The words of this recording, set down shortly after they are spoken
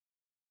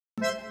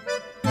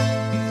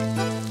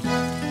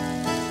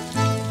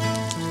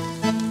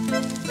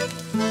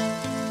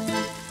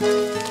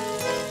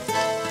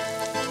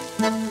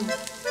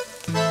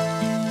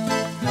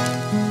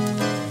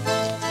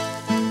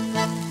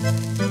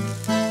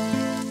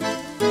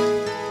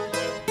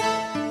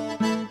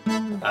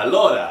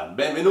Allora,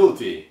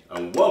 benvenuti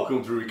and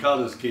welcome to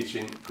Ricardo's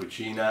kitchen,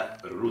 Cucina,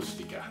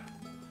 Rustica.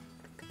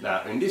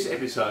 Now, in this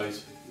episode,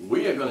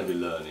 we are going to be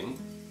learning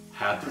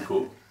how to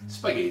cook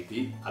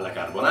spaghetti alla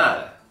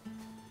carbonara.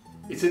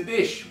 It's a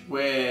dish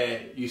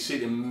where you see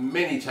it in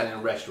many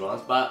Italian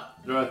restaurants, but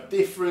there are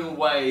different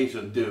ways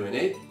of doing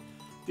it.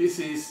 This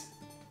is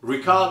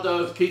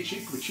Ricardo's kitchen,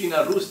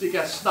 Cucina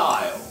Rustica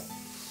style.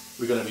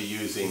 We're going to be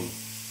using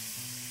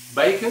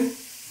bacon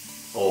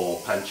or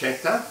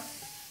pancetta.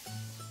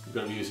 You're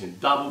going to be using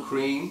double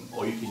cream,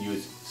 or you can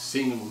use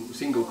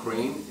single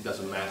cream, it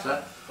doesn't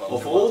matter.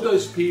 Or for all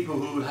those people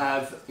who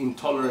have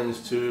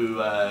intolerance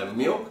to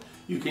milk,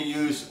 you can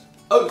use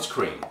oat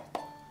cream.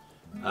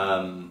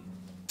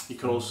 You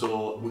can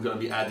also, we're going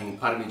to be adding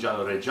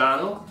Parmigiano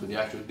Reggiano to the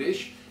actual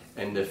dish.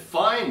 And the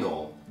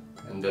final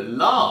and the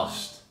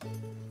last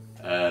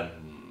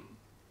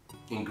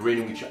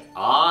ingredient which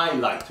I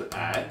like to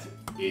add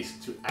is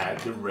to add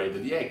the red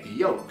of the egg, the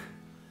yolk.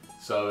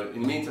 So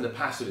in the meantime the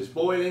pasta is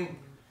boiling.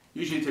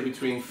 Usually take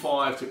between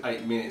 5 to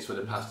 8 minutes for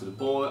the pasta to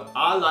boil.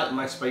 I like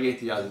my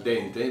spaghetti al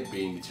dente,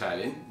 being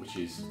Italian, which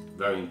is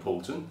very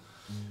important.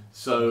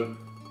 So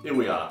here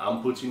we are.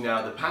 I'm putting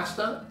now the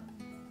pasta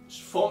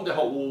from the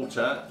hot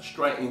water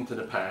straight into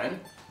the pan.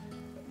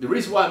 The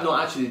reason why I'm not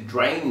actually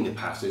draining the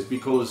pasta is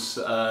because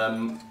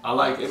I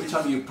like every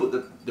time you put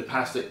the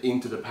pasta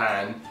into the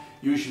pan,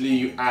 usually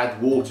you add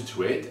water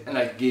to it, and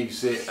that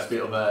gives it a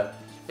bit of a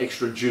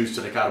extra juice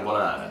to the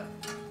carbonara.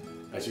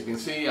 As you can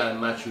see,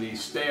 I'm actually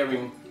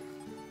stirring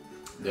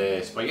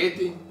the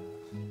spaghetti,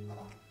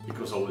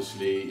 because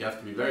obviously you have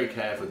to be very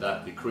careful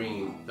that the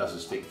cream doesn't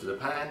stick to the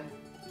pan.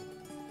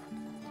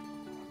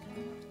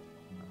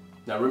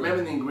 Now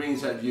remember, the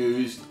ingredients I've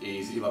used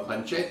is either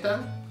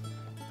pancetta,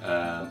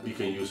 you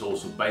can use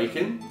also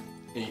bacon,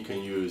 and you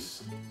can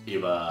use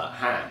either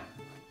ham.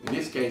 In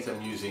this case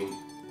I'm using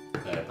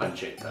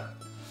pancetta.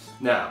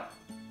 Now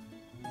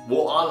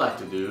what I like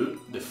to do,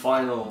 the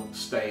final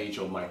stage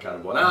of my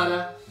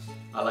carbonara,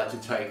 I like to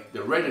take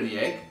the red of the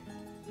egg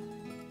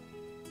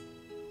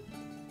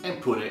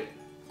and put it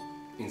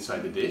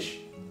inside the dish.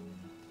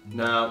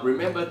 Now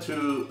remember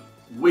to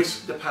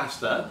whisk the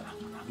pasta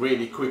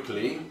really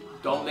quickly.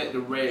 Don't let the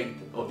red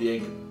of the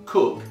egg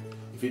cook.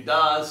 If it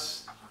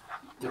does,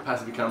 the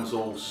pasta becomes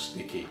all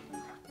sticky.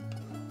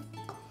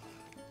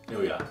 Here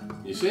we are.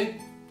 You see?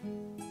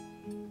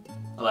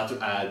 I like to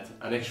add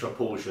an extra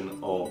portion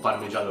of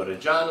Parmigiano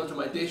Reggiano to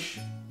my dish.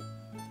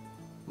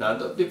 Now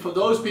for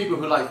those people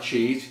who like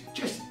cheese,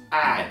 just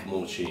add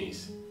more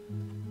cheese.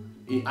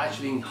 It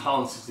actually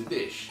enhances the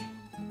dish.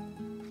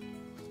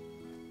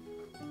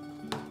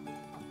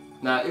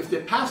 Now if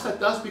the pasta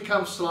does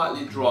become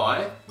slightly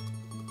dry,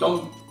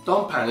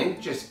 don't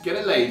panic, just get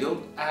a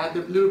ladle, add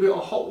a little bit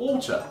of hot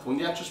water from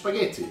the actual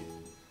spaghetti.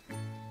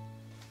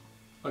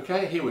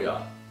 Okay, here we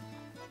are,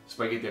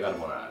 spaghetti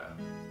carbonara.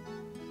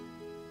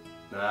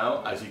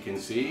 Now as you can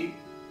see,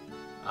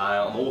 I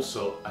am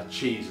also a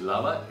cheese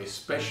lover,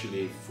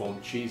 especially from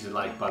cheeses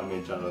like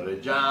Parmigiano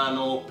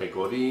Reggiano,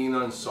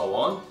 Pecorino and so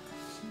on.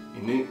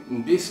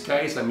 In this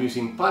case I'm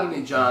using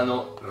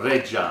Parmigiano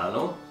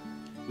Reggiano.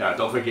 Now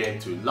don't forget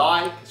to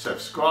like,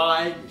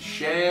 subscribe,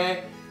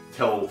 share,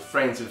 tell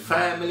friends and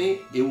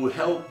family. It will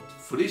help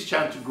for this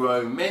channel to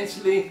grow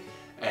immensely,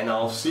 and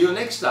I'll see you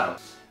next time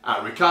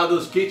at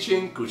Ricardo's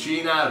Kitchen,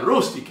 Cucina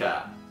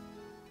Rustica.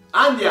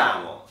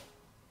 Andiamo!